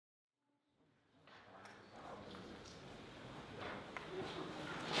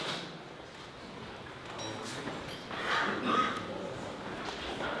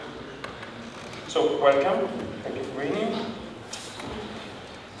So, welcome. Thank you for being here.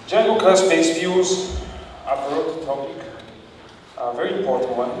 Django class-based views are a broad topic, a very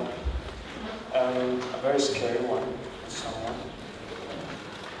important one, and a very scary one for someone.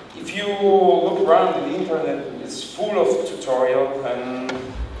 If you look around the internet, it's full of tutorials and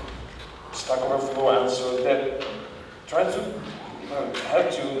Stack Overflow answers that try to help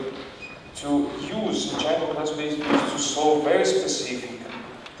you to use Django class-based views to solve very specific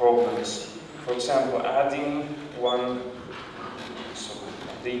problems. For example, adding one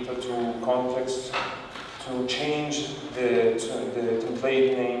data to context, to change the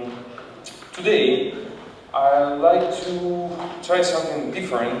template name. Today, I'd like to try something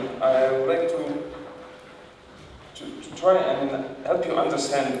different. I'd like to try and help you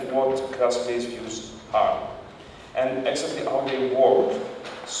understand what class-based views are and exactly how they work,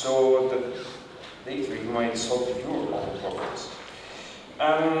 so that later you might solve your own problems.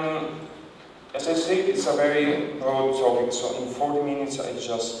 As I said, it's a very broad topic, so in 40 minutes I'm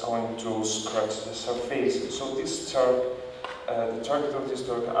just going to scratch the surface. So this talk, the target of this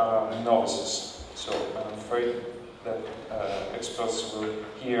talk are novices. So I'm afraid that experts will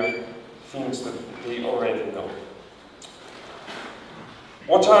hear things that they already know.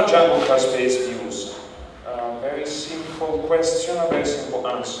 What are Django class-based views? Very simple question, a very simple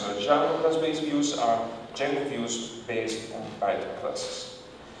answer. Django class-based views are Django views based on Python classes.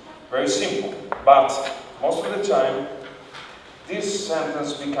 Very simple, but most of the time, this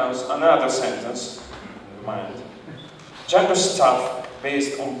sentence becomes another sentence in the mind. Django stuff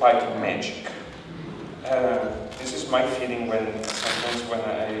based on Python magic. This is my feeling when sometimes when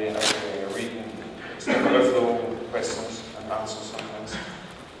I read Stack Overflow questions and answers sometimes.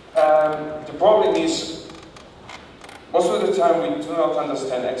 The problem is, most of the time we do not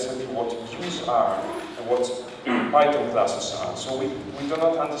understand exactly what views are and what Python classes are, so we do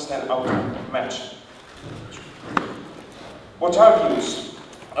not understand how to match. What are views?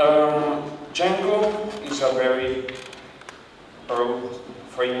 Django is a very broad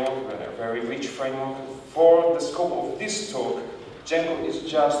framework, a very rich framework. For the scope of this talk, Django is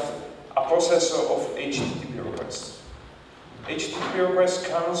just a processor of HTTP requests. HTTP request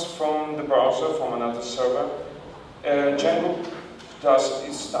comes from the browser, from another server. Django does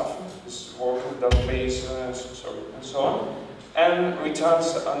its stuff, its work with database, and so on, and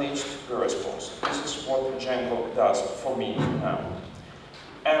returns an HTTP response. This is what Django does for me now.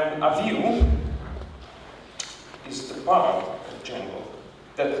 And a view is the part of Django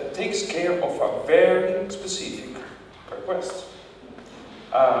that takes care of a very specific request,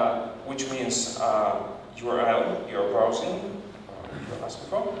 which means URL you're browsing, you're asking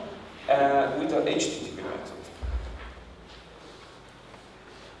for, with an HTTP method.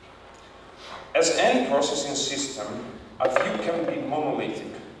 As any processing system, a view can be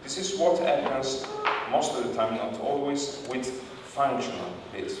monolithic. This is what happens most of the time, not always, with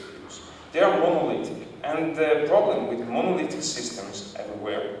functional-based views. They are monolithic, and the problem with monolithic systems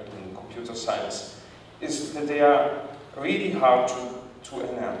everywhere in computer science is that they are really hard to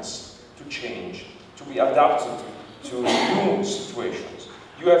enhance, to change, to be adapted to new situations.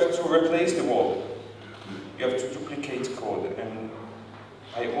 You have to replace the wall. You have to duplicate code, and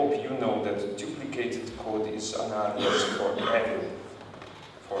I hope you know that duplicated code is an alias for heavy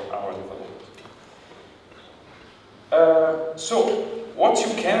for our development. So, what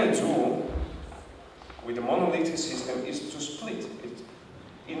you can do with a monolithic system is to split it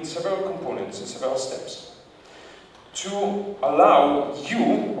in several components, in several steps, to allow you,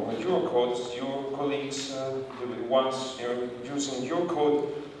 or your codes, your colleagues, the ones you're using your code,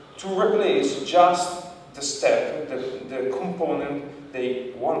 to replace just the step, the component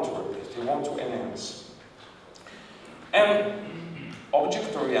they want to replace, they want to enhance. And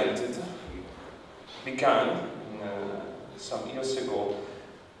object-oriented began some years ago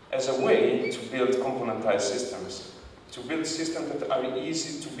as a way to build componentized systems, to build systems that are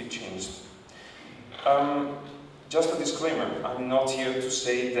easy to be changed. Just a disclaimer, I'm not here to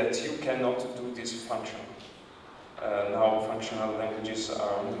say that you cannot do this function. Now functional languages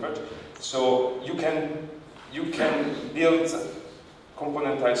are on the verge, so you can build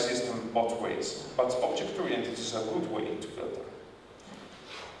componentized system both ways, but object-oriented is a good way to build them.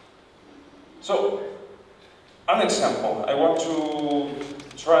 So, an example, I want to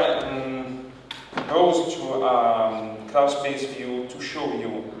try and browse through a class-based view to show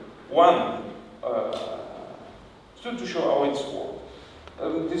you one, to show how it's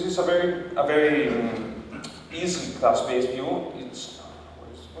works. This is a very easy class-based view. It's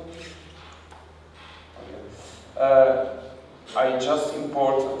I just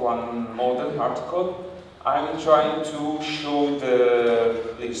import one model article. I'm trying to show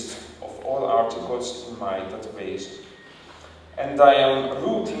the list of all articles in my database. And I am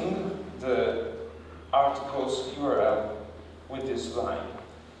routing the article's URL with this line.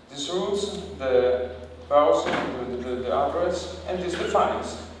 This routes the browser, the address, and this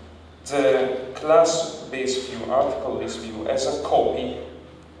defines the class-based view, article list view, as a copy,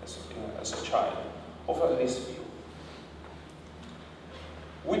 as a child, of a list view.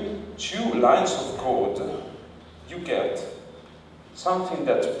 With 2 lines of code, you get something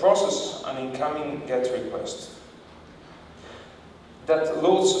that processes an incoming GET request, that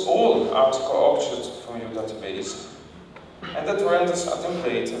loads all article objects from your database, and that renders a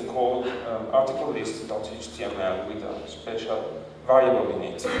template called articlelist.html with a special variable in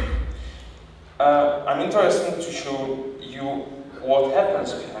it. I'm interested to show you what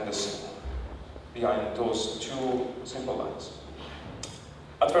happens behind the scene, behind those 2 simple lines.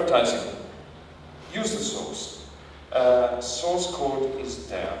 Advertising. Use the source. Source code is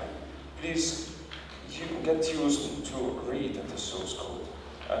there. Please get used to read the source code.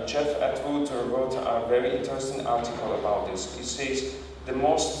 Jeff Atwood wrote a very interesting article about this. He says the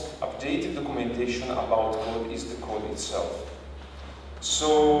most updated documentation about code is the code itself.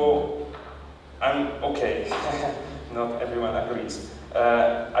 So, I'm okay. Not everyone agrees.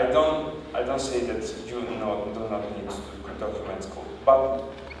 I don't say that you do not need to document code, but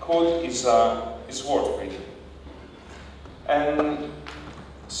code is worth reading. And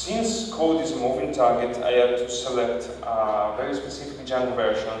since code is a moving target, I have to select a very specific Django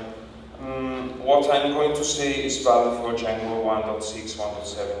version. What I'm going to say is valid for Django 1.6,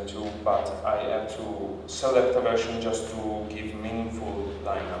 1.7 too, but I have to select a version just to give meaningful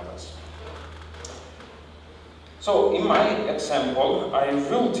line numbers. So in my example, I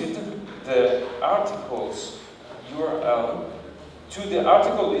routed the article's URL to the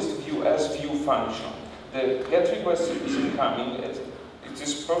article list view as view function. The GET request is incoming. It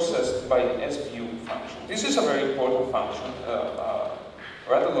is processed by SView function. This is a very important function, a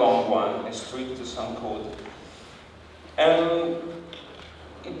rather long one, a strict to some code. And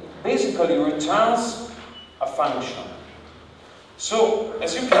it basically returns a function. So,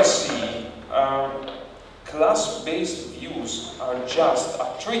 as you can see, class-based views are just a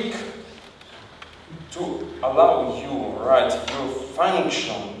trick to allow you to write your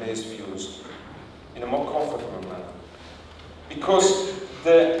function-based views in a more comfortable manner. Because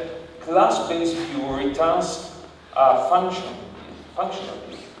the class-based view returns a functional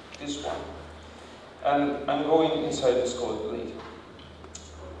view, this one. And I'm going inside this code later.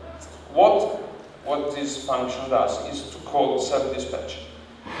 What this function does is to call self-dispatch.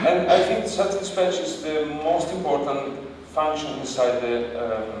 And I think self-dispatch is the most important function inside the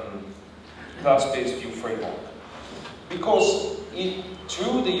class-based view framework. Because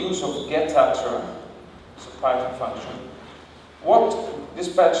through the use of getAttr, it's a Python function, what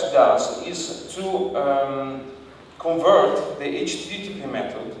dispatch does is to convert the HTTP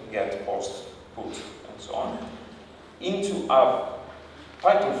method, get, post, put, and so on, into a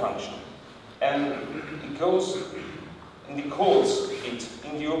Python function. And it goes and decodes it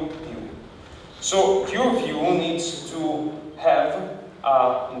in your view. So your view needs to have,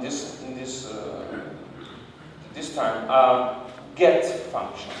 this time, a get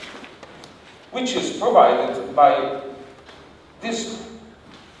function, which is provided by this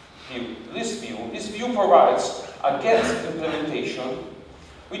view, list view. This view provides a get implementation,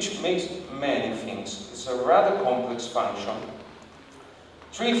 which makes many things. It's a rather complex function.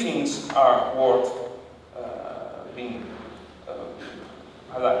 3 things are worth being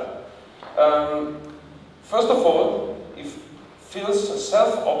highlighted. First of all, it fills a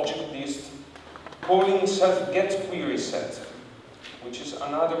self-object list calling self-getQuerySet, which is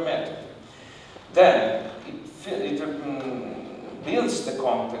another method. Then it builds the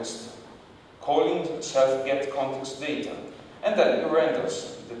context, calling self-getContextData, and then it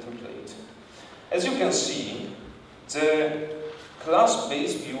renders the template. As you can see, the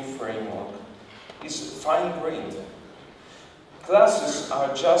class-based view framework is fine-grained. Classes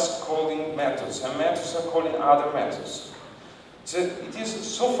are just calling methods, and methods are calling other methods. It is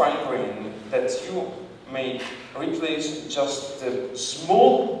so fine-grained that you may replace just the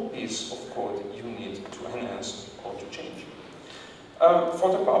small piece of code you need to enhance or to change. For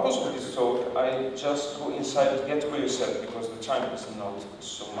the purpose of this talk, I just go inside getQuerySet because the time is not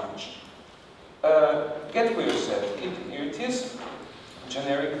so much. getQuerySet, here it is,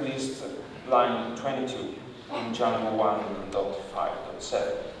 generic list line 22 in Django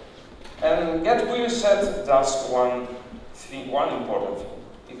 1.5.7. And getQuerySet does one important thing.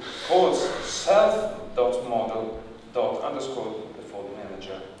 It calls self.model._default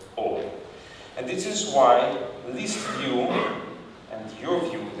manager all. And this is why list view and and your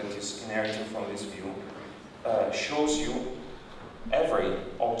view that is inherited from this view shows you every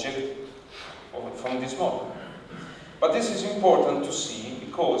object from this model. But this is important to see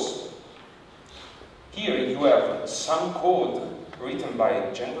because here you have some code written by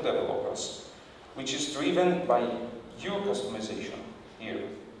Django developers, which is driven by your customization. Here,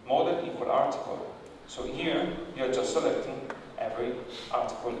 model equal article. So here you are just selecting every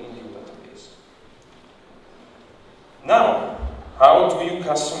article in your database. Now, how do you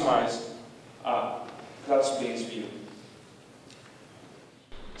customize a class-based view?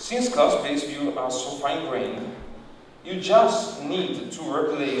 Since class-based views are so fine-grained, you just need to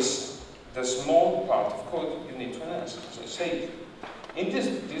replace the small part of code you need to enhance. As I say, in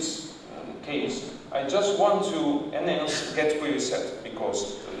this case, I just want to enhance get query set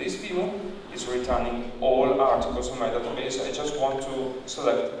because this view is returning all articles in my database. I just want to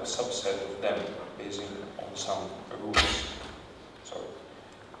select a subset of them based on some rules.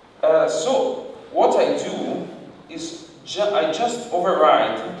 Sorry. So what I do is I just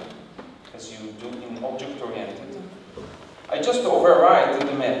override, as you do in object-oriented, I just override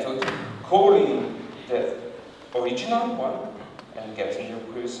the method calling the original one and getting your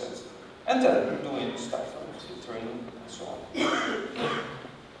query set, and then doing stuff like filtering and so on.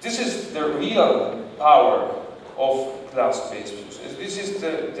 This is the real power of class-based views. This is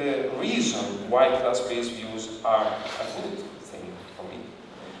the reason why class-based views are a good thing for me.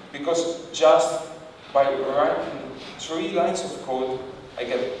 Because just by writing 3 lines of code, I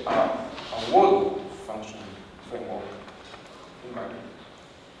get a whole function framework in my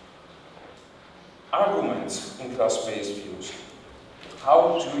arguments in class-based views.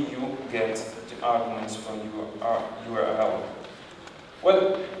 How do you get the arguments from your URL?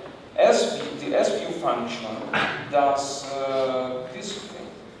 Well, the SView function does this thing.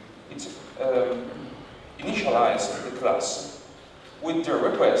 It initializes the class with the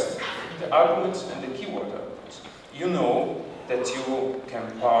request, the arguments, and the keyword arguments. You know that you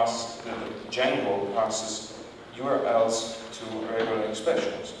can pass, Django passes URLs to regular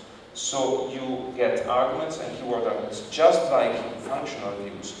expressions. So you get arguments and keyword arguments, just like in functional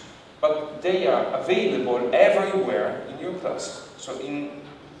views. But they are available everywhere in your class. So in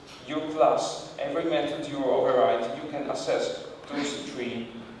your class, every method you override, you can access those 3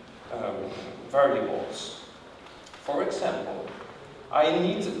 variables. For example, I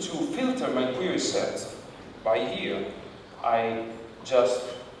need to filter my query set by here. I just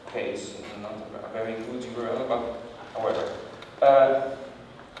paste, not a very good URL, but however.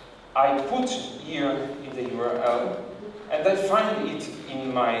 I put here in the URL, and I find it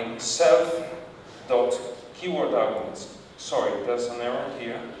in my self.keyword arguments. Sorry, there's an error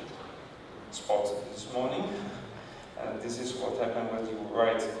here, spotted this morning. This is what happens when you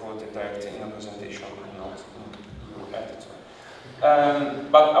write code directly in a presentation and not in your editor.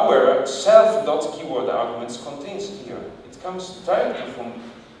 But however, self.keyword arguments contains here. It comes directly from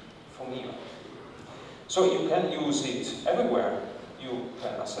here. So you can use it everywhere. You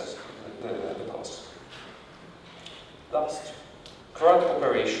can access the class. Last, CRUD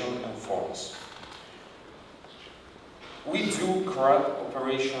operation and forms. We do CRUD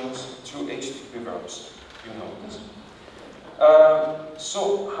operations through HTTP verbs. You know this. So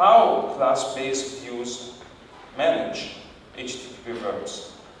how class-based views manage HTTP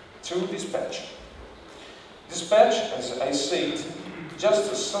verbs? Through dispatch. Dispatch, as I said,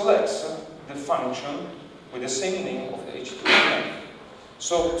 just selects the function with the same name of the HTTP method.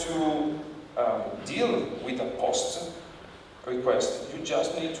 So to deal with a post request, you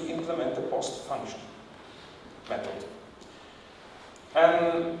just need to implement the post function method.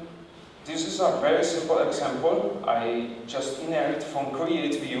 And this is a very simple example. I just inherit from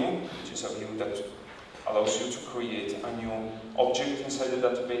create view, which is a view that allows you to create a new object inside the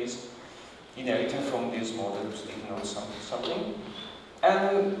database, inheriting from this model to ignore something.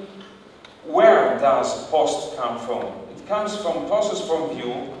 And where does post come from? It comes from process from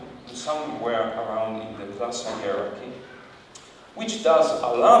view, somewhere around in the class hierarchy, which does a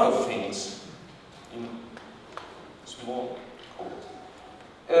lot of things in small code.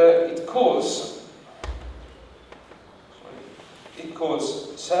 It calls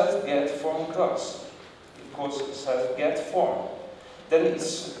self-get form class. It calls self-get form. Then it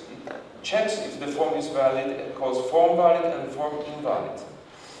checks if the form is valid. It calls form valid and form invalid.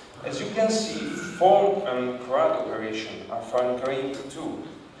 As you can see, form and CRUD operation are fine-grained too.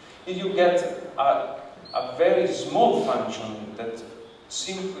 If you get a very small function that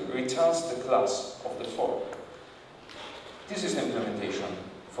simply returns the class of the form. This is the implementation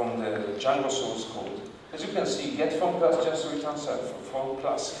from the Django source code. As you can see, get form class just returns a form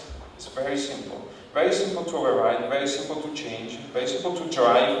class. It's very simple. Very simple to override, very simple to change, very simple to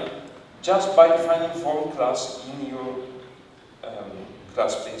drive, just by defining form class in your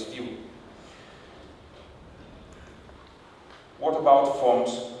class-based view. What about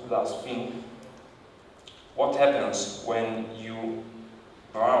forms last thing? What happens when you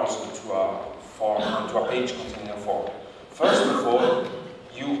browse to a form, to a page containing a form? First of all,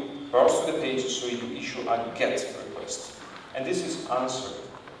 you browse to the page, so you issue a GET request. And this is answered.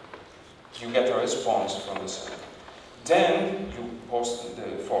 You get a response from the sender. Then you post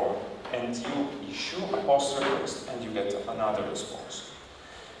the form, and you issue a post request, and you get another response.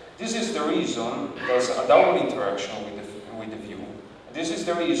 This is the reason there's a double interaction with the view. This is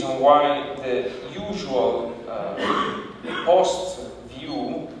the reason why the usual post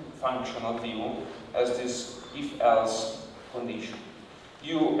view, functional view, has this if-else condition.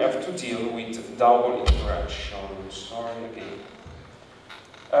 You have to deal with double interaction. Sorry again.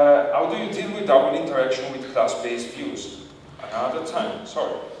 How do you deal with double interaction with class-based views? Another time,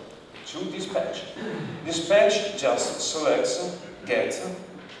 sorry. To dispatch. Dispatch just selects get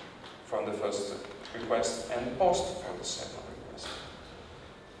from the first request and post for the second request.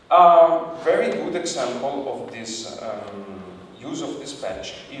 A very good example of this use of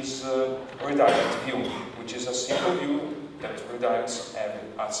dispatch is redirect view, which is a simple view that redirects every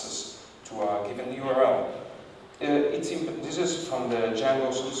access to a given URL. This is from the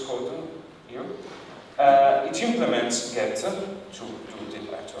Django source code here. It implements get to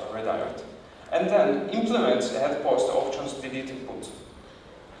a redirect, and then implements add post options delete input,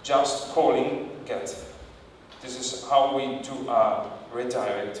 just calling get. This is how we do a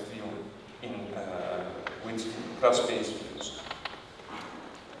redirect view with class-based views.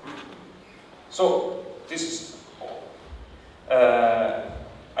 So this is all.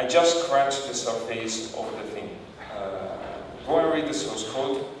 I just scratched the surface of the thing. Go and read the source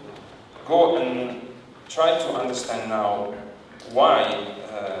code. Go and try to understand now why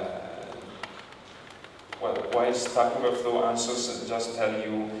Stack Overflow answers just tell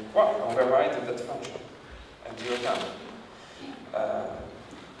you, well, override that function, and you're done.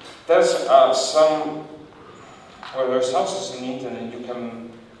 There's some resources in the internet you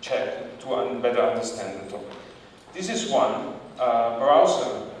can check to better understand the topic. This is one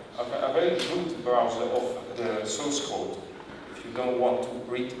browser, a very good browser of the source code. If you don't want to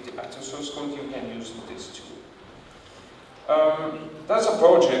read the actual source code, you can use this too. There's a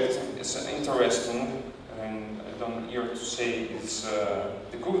project, it's interesting, and I don't here to say it's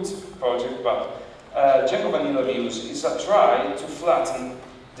the good project, but Django Vanilla Views is a try to flatten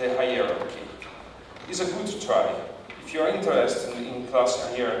the hierarchy. It's a good try. If you're interested in class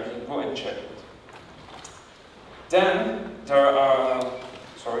hierarchy, go and check it. Then there are,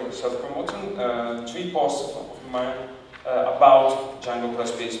 sorry, self-promoting, 3 posts of mine about Django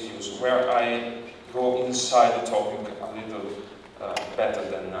class-based views, where I go inside the topic a little better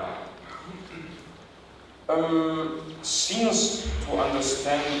than now. Since to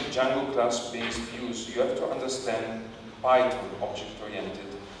understand Django class-based views, you have to understand Python object-oriented.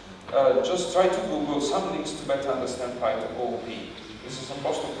 Just try to Google some links to better understand Python OOP. This is a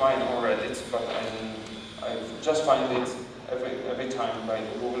post of mine on Reddit, but I just find it every time by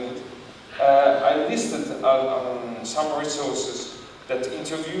Googling it. I listed some resources that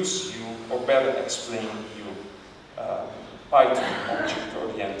introduce you or better explain you Python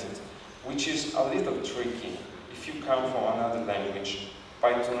object-oriented, which is a little tricky. If you come from another language,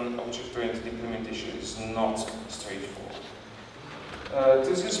 Python object-oriented implementation is not straightforward.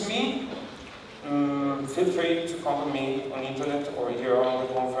 This is me. Feel free to contact me on internet or here on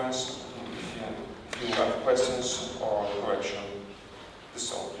the conference if you have questions or correction. This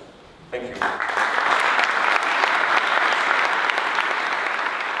is all. Thank you.